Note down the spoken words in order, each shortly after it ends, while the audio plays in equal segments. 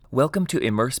Welcome to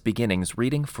Immerse Beginnings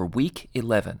reading for Week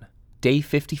 11, Day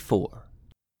 54.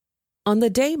 On the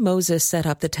day Moses set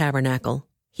up the tabernacle,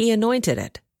 he anointed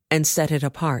it and set it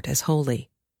apart as holy.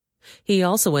 He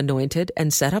also anointed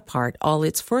and set apart all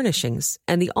its furnishings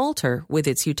and the altar with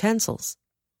its utensils.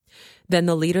 Then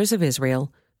the leaders of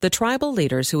Israel, the tribal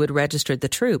leaders who had registered the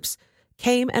troops,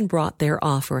 came and brought their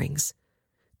offerings.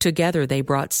 Together they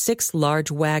brought 6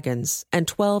 large wagons and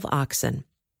 12 oxen.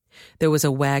 There was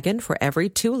a wagon for every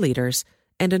 2 leaders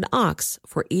and an ox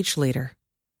for each leader.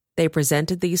 They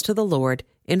presented these to the Lord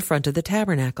in front of the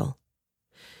tabernacle.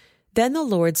 Then the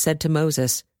Lord said to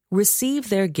Moses, "Receive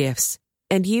their gifts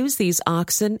and use these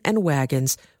oxen and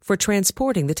wagons for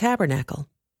transporting the tabernacle.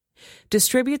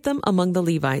 Distribute them among the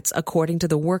Levites according to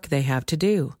the work they have to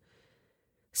do."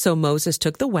 So Moses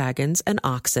took the wagons and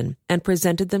oxen and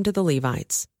presented them to the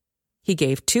Levites. He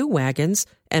gave 2 wagons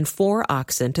and 4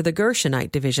 oxen to the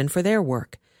Gershonite division for their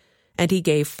work, and he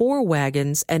gave 4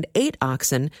 wagons and 8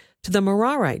 oxen to the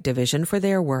Merarite division for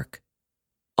their work.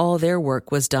 All their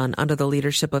work was done under the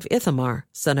leadership of Ithamar,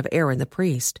 son of Aaron the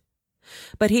priest.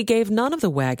 But he gave none of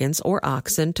the wagons or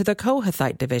oxen to the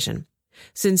Kohathite division,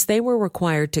 since they were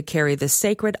required to carry the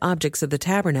sacred objects of the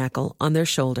tabernacle on their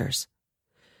shoulders.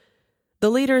 The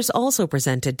leaders also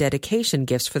presented dedication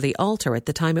gifts for the altar at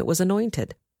the time it was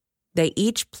anointed. They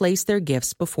each placed their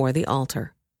gifts before the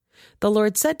altar. The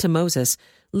Lord said to Moses,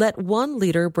 "Let one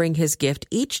leader bring his gift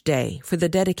each day for the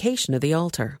dedication of the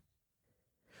altar."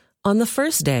 On the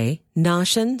first day,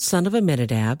 Nahshon, son of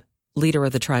Amminadab, leader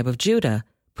of the tribe of Judah,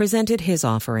 presented his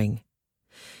offering.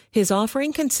 His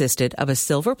offering consisted of a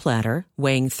silver platter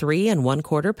weighing 3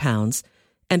 1/4 pounds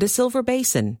and a silver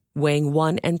basin weighing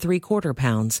 1 3/4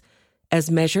 pounds, as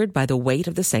measured by the weight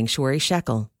of the sanctuary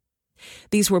shekel.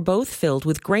 These were both filled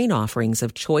with grain offerings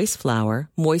of choice flour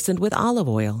moistened with olive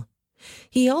oil.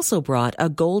 He also brought a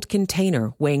gold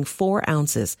container weighing 4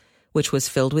 ounces, which was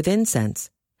filled with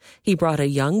incense. He brought a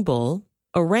young bull,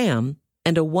 a ram,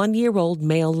 and a 1-year-old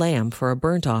male lamb for a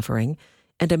burnt offering,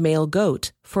 and a male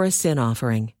goat for a sin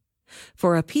offering.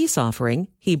 For a peace offering,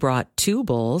 he brought 2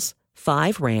 bulls,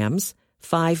 5 rams,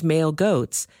 5 male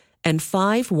goats, and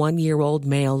 5 1-year-old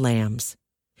male lambs.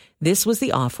 This was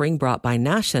the offering brought by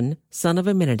Nahshon, son of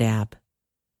Amminadab.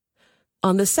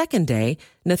 On the second day,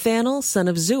 Nethanel, son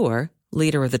of Zuar,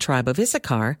 leader of the tribe of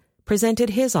Issachar,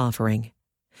 presented his offering.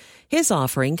 His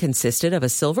offering consisted of a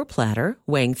silver platter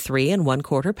weighing 3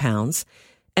 1/4 pounds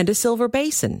and a silver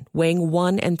basin weighing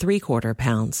 1 3/4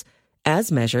 pounds,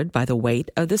 as measured by the weight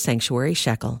of the sanctuary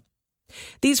shekel.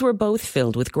 These were both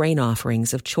filled with grain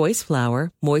offerings of choice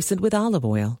flour moistened with olive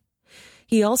oil.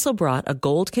 He also brought a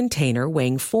gold container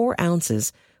weighing 4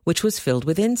 ounces, which was filled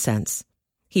with incense.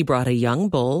 He brought a young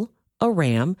bull, a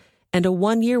ram, and a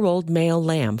 1-year-old male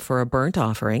lamb for a burnt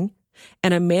offering,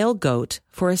 and a male goat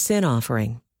for a sin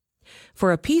offering.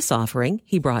 For a peace offering,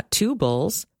 he brought 2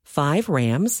 bulls, 5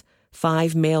 rams,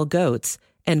 5 male goats,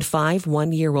 and 5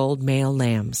 1-year-old male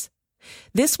lambs.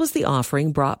 This was the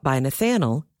offering brought by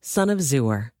Nethanel, son of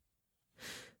Zuar.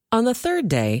 On the third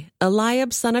day,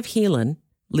 Eliab, son of Helon,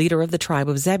 leader of the tribe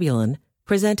of Zebulun,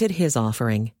 presented his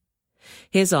offering.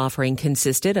 His offering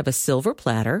consisted of a silver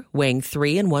platter weighing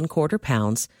 3 1/4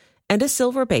 pounds and a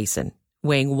silver basin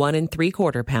weighing 1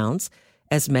 3/4 pounds,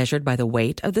 as measured by the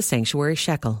weight of the sanctuary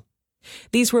shekel.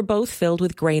 These were both filled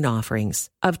with grain offerings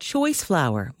of choice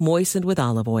flour moistened with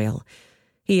olive oil.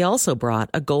 He also brought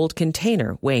a gold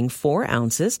container weighing 4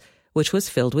 ounces, which was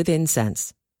filled with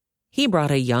incense. He brought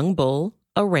a young bull,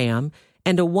 a ram,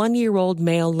 and a 1-year-old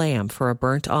male lamb for a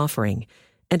burnt offering,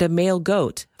 and a male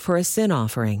goat for a sin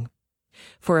offering.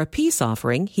 For a peace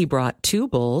offering, he brought 2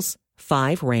 bulls,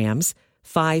 5 rams,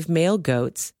 5 male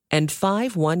goats, and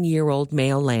 5 1-year-old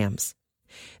male lambs.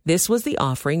 This was the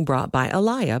offering brought by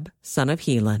Eliab, son of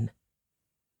Helon.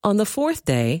 On the fourth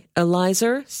day,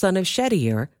 Elizur, son of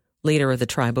Shedeur, leader of the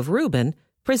tribe of Reuben,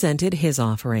 presented his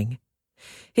offering.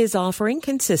 His offering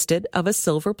consisted of a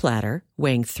silver platter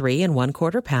weighing 3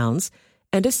 1/4 pounds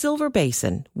and a silver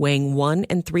basin weighing 1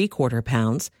 3/4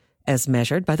 pounds, as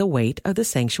measured by the weight of the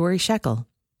sanctuary shekel.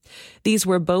 These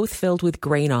were both filled with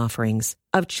grain offerings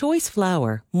of choice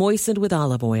flour moistened with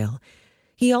olive oil.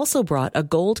 He also brought a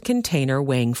gold container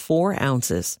weighing 4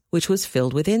 ounces, which was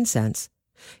filled with incense.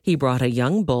 He brought a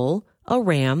young bull, a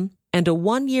ram, and a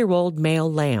 1-year-old male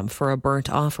lamb for a burnt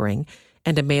offering,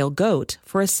 and a male goat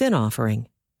for a sin offering.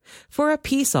 For a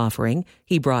peace offering,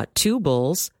 he brought 2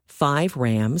 bulls, 5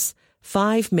 rams,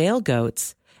 5 male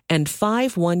goats, and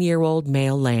 5 1-year-old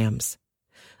male lambs.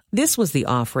 This was the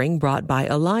offering brought by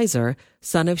Elizur,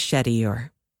 son of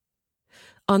Shedeur.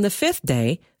 On the fifth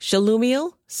day,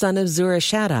 Shelumiel, son of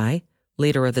Zurishaddai,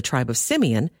 leader of the tribe of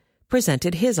Simeon,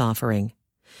 presented his offering.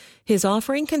 His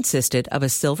offering consisted of a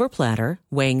silver platter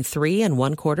weighing 3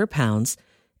 1/4 pounds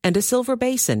and a silver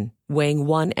basin weighing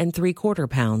 1 3/4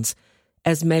 pounds,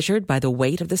 as measured by the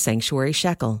weight of the sanctuary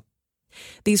shekel.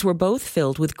 These were both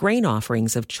filled with grain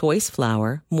offerings of choice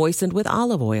flour moistened with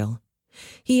olive oil.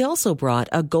 He also brought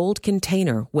a gold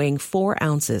container weighing 4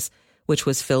 ounces, which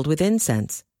was filled with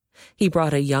incense. He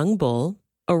brought a young bull,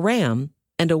 a ram,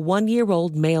 and a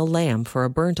 1-year-old male lamb for a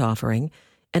burnt offering,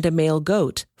 and a male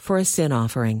goat for a sin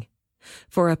offering.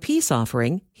 For a peace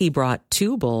offering, he brought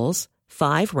 2 bulls,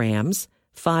 5 rams,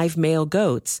 5 male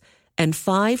goats, and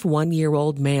 5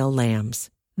 1-year-old male lambs.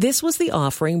 This was the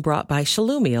offering brought by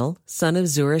Shelumiel, son of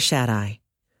Zurishaddai.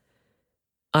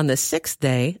 On the 6th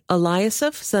day,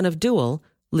 Eliasaph, son of Deuel,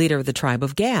 leader of the tribe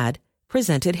of Gad,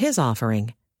 presented his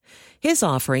offering. His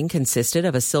offering consisted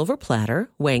of a silver platter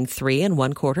weighing 3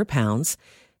 1/4 pounds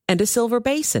and a silver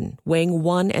basin weighing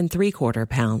 1 3/4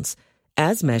 pounds,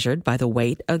 as measured by the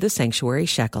weight of the sanctuary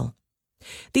shekel.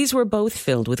 These were both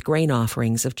filled with grain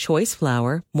offerings of choice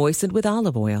flour moistened with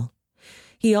olive oil.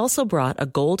 He also brought a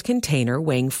gold container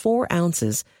weighing 4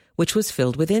 ounces, which was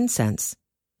filled with incense.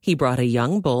 He brought a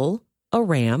young bull, a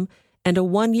ram, and a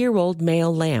 1-year-old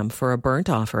male lamb for a burnt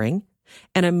offering,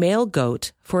 and a male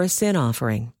goat for a sin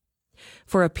offering.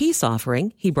 For a peace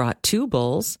offering, he brought 2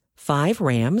 bulls, 5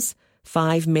 rams,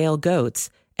 5 male goats,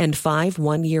 and 5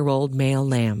 1-year-old male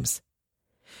lambs.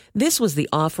 This was the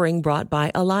offering brought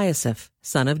by Eliasaph,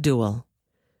 son of Deuel.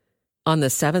 On the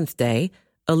 7th day,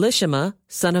 Elishama,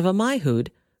 son of Ammihud,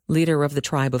 leader of the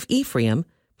tribe of Ephraim,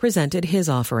 presented his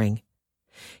offering.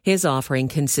 His offering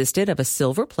consisted of a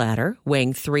silver platter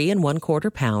weighing 3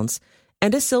 1/4 pounds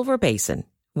and a silver basin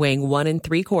weighing 1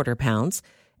 3/4 pounds,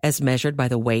 as measured by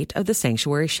the weight of the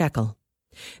sanctuary shekel.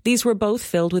 These were both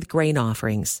filled with grain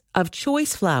offerings of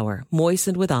choice flour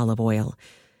moistened with olive oil.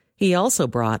 He also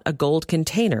brought a gold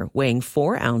container weighing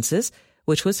 4 ounces,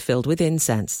 which was filled with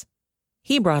incense.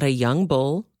 He brought a young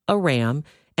bull, a ram,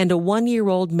 and a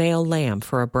 1-year-old male lamb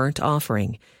for a burnt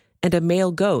offering, and a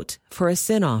male goat for a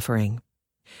sin offering.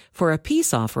 For a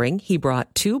peace offering, he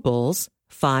brought 2 bulls,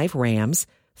 5 rams,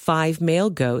 5 male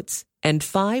goats, and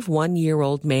 5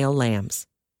 1-year-old male lambs.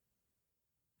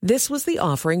 This was the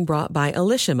offering brought by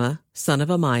Elishama, son of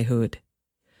Ammihud.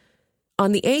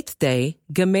 On the 8th day,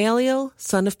 Gamaliel,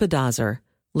 son of Pedazur,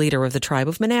 leader of the tribe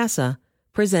of Manasseh,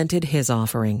 presented his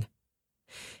offering.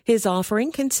 His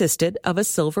offering consisted of a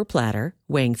silver platter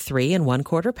weighing 3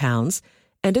 1/4 pounds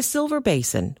and a silver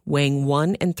basin weighing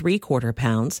 1 3/4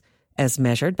 pounds, as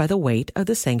measured by the weight of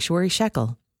the sanctuary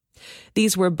shekel.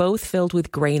 These were both filled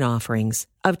with grain offerings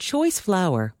of choice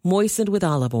flour moistened with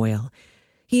olive oil.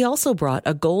 He also brought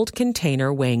a gold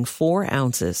container weighing 4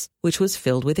 ounces, which was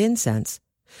filled with incense.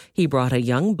 He brought a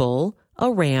young bull,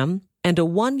 a ram, and a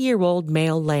 1-year-old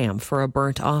male lamb for a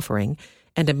burnt offering,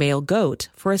 and a male goat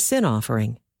for a sin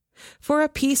offering. For a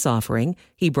peace offering,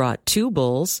 he brought 2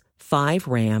 bulls, 5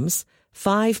 rams,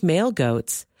 5 male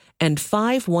goats, and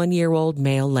 5 1-year-old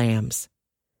male lambs.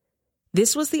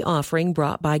 This was the offering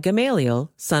brought by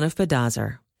Gamaliel, son of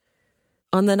Pedazur.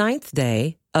 On the 9th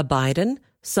day, Abidan,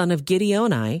 son of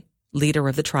Gideoni, leader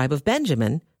of the tribe of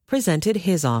Benjamin, presented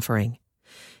his offering.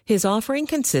 His offering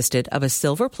consisted of a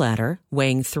silver platter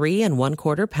weighing 3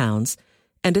 1/4 pounds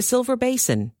and a silver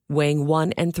basin weighing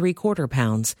 1 3/4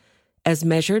 pounds, as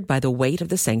measured by the weight of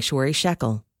the sanctuary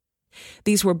shekel.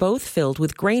 These were both filled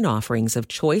with grain offerings of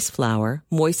choice flour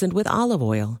moistened with olive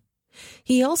oil.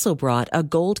 He also brought a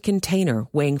gold container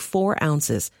weighing 4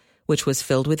 ounces, which was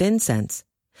filled with incense.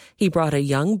 He brought a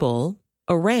young bull,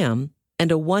 a ram,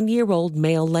 and a 1-year-old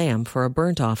male lamb for a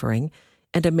burnt offering,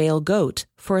 and a male goat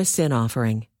for a sin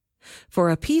offering. For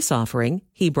a peace offering,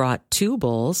 he brought 2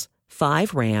 bulls,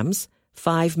 5 rams,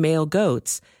 5 male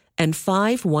goats, and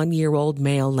 5 1-year-old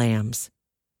male lambs.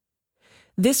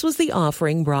 This was the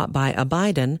offering brought by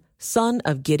Abidan, son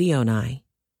of Gideoni.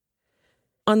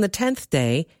 On the 10th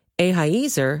day,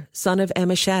 Ahiezer, son of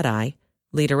Ammishaddai,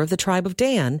 leader of the tribe of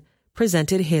Dan,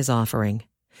 presented his offering.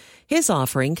 His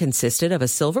offering consisted of a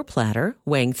silver platter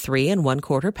weighing 3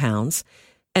 1/4 pounds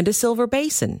and a silver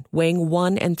basin weighing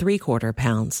 1 3/4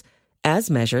 pounds, as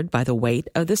measured by the weight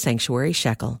of the sanctuary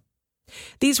shekel.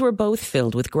 These were both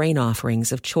filled with grain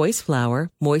offerings of choice flour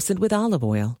moistened with olive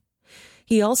oil.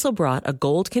 He also brought a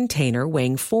gold container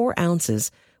weighing 4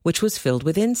 ounces, which was filled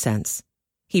with incense.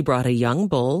 He brought a young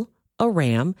bull, a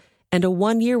ram, and a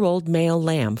 1-year-old male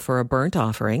lamb for a burnt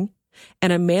offering,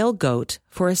 and a male goat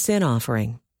for a sin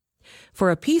offering.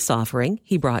 For a peace offering,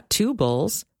 he brought 2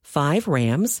 bulls, 5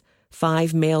 rams,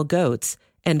 5 male goats,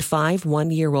 and 5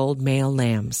 1-year-old male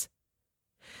lambs.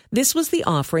 This was the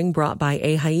offering brought by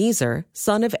Ahiezer,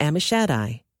 son of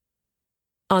Ammishaddai.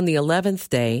 On the 11th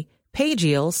day,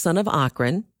 Pagiel, son of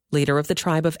Ochran, leader of the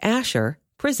tribe of Asher,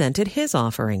 presented his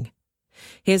offering.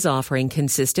 His offering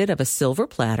consisted of a silver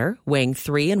platter weighing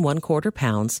 3 1/4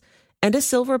 pounds and a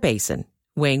silver basin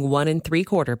weighing 1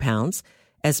 3/4 pounds,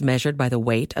 as measured by the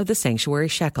weight of the sanctuary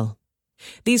shekel.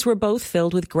 These were both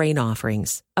filled with grain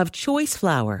offerings of choice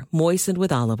flour moistened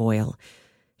with olive oil.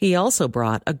 He also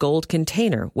brought a gold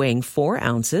container weighing 4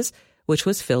 ounces, which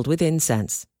was filled with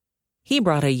incense. He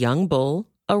brought a young bull,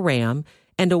 a ram,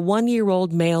 and a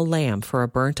 1-year-old male lamb for a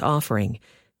burnt offering,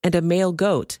 and a male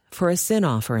goat for a sin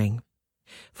offering.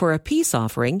 For a peace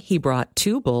offering, he brought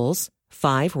 2 bulls,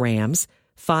 5 rams,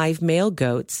 5 male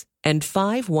goats, and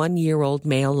 5 1-year-old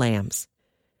male lambs.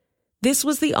 This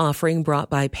was the offering brought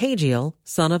by Pagiel,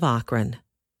 son of Ochran.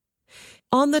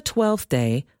 On the 12th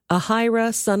day,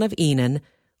 Ahira, son of Enan,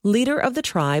 leader of the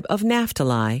tribe of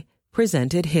Naphtali,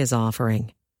 presented his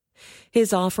offering.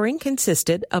 His offering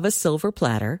consisted of a silver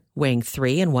platter weighing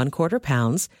 3 1/4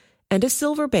 pounds and a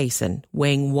silver basin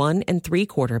weighing 1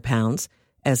 3/4 pounds,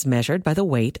 as measured by the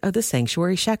weight of the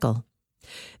sanctuary shekel.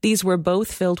 These were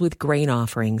both filled with grain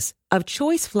offerings of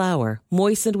choice flour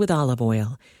moistened with olive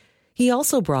oil. He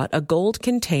also brought a gold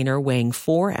container weighing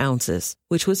 4 ounces,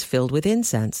 which was filled with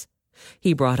incense.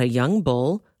 He brought a young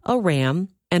bull, a ram,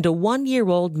 and a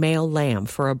 1-year-old male lamb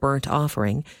for a burnt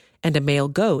offering, and a male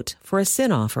goat for a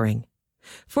sin offering.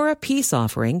 For a peace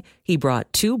offering, he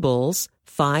brought 2 bulls,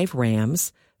 5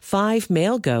 rams, 5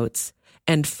 male goats,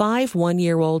 and 5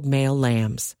 1-year-old male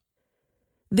lambs.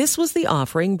 This was the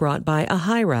offering brought by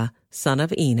Ahira, son of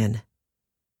Enan.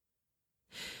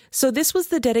 So this was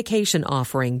the dedication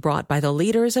offering brought by the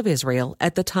leaders of Israel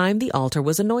at the time the altar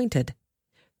was anointed: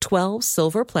 12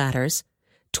 silver platters,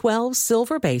 12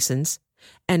 silver basins,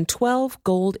 and 12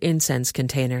 gold incense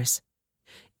containers.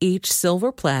 Each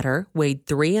silver platter weighed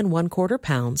 3 1/4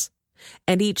 pounds,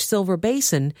 and each silver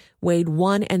basin weighed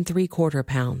 1 3/4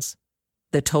 pounds.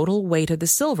 The total weight of the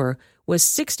silver was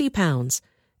 60 pounds,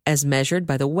 as measured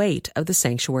by the weight of the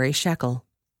sanctuary shekel.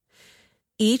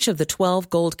 Each of the 12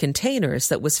 gold containers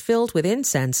that was filled with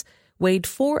incense weighed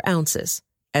 4 ounces,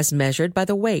 as measured by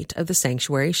the weight of the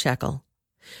sanctuary shekel.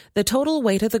 The total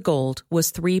weight of the gold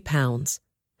was 3 pounds.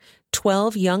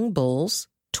 12 young bulls,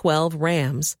 12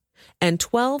 rams, and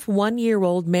 12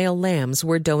 1-year-old male lambs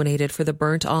were donated for the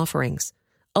burnt offerings,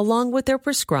 along with their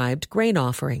prescribed grain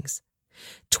offerings.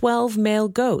 12 male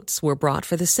goats were brought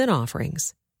for the sin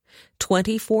offerings.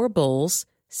 24 bulls,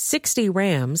 60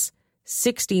 rams,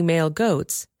 60 male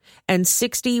goats, and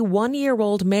 60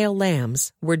 1-year-old male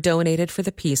lambs were donated for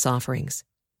the peace offerings.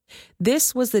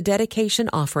 This was the dedication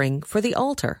offering for the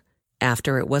altar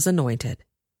after it was anointed.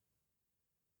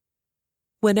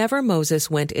 Whenever Moses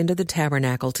went into the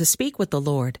tabernacle to speak with the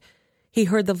Lord, he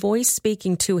heard the voice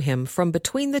speaking to him from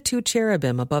between the 2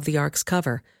 cherubim above the ark's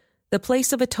cover, the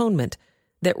place of atonement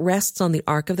that rests on the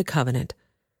ark of the covenant.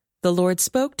 The Lord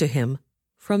spoke to him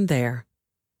from there.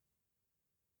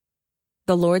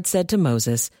 The Lord said to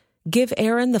Moses, "Give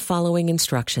Aaron the following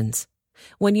instructions.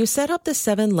 When you set up the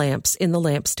 7 lamps in the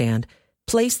lampstand,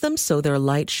 place them so their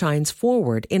light shines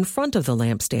forward in front of the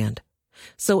lampstand."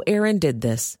 So Aaron did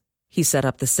this. He set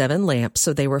up the 7 lamps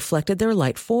so they reflected their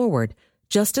light forward,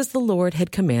 just as the Lord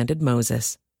had commanded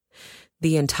Moses.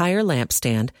 The entire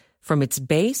lampstand, from its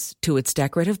base to its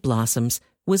decorative blossoms,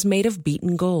 was made of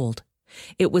beaten gold.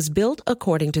 It was built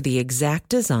according to the exact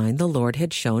design the Lord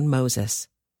had shown Moses.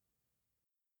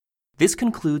 This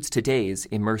concludes today's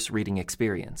Immerse reading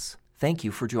experience. Thank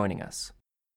you for joining us.